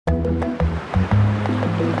Well,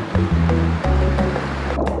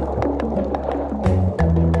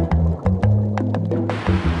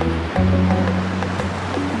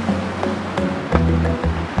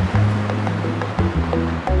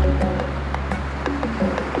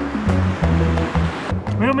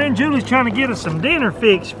 me and Julie's trying to get us some dinner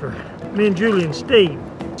fixed for me and Julie and Steve.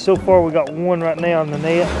 So far we got one right now on the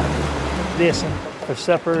net. This one for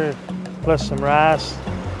supper, plus some rice.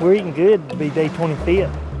 We're eating good to be day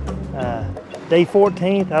 25th. Day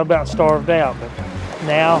 14th, I about starved out, but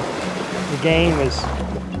now the game is,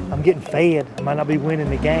 I'm getting fed. I might not be winning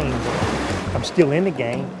the game, but I'm still in the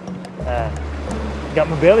game. Got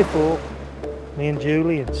my belly full, me and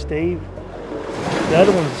Julie and Steve. The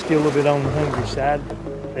other ones are still a little bit on the hungry side.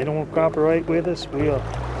 If they don't want to cooperate with us, we'll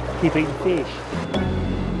keep eating fish.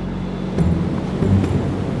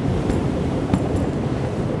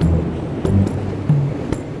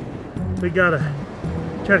 We gotta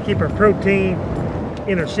try to keep our protein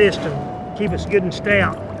in our system, keep us good and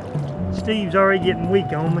stout. Steve's already getting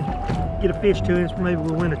weak on me. Get a fish to him, so maybe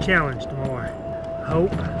we'll win a challenge tomorrow. I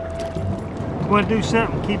hope. I'm going to do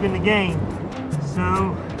something, keep in the game,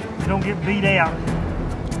 so we don't get beat out.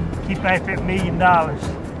 Keep after that $1 million.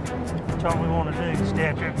 That's all we want to do, stay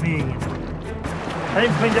after that $1 million. I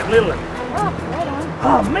didn't clean that little one. Oh, right on.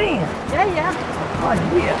 Oh man! Yeah, yeah. Oh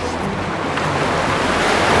yes!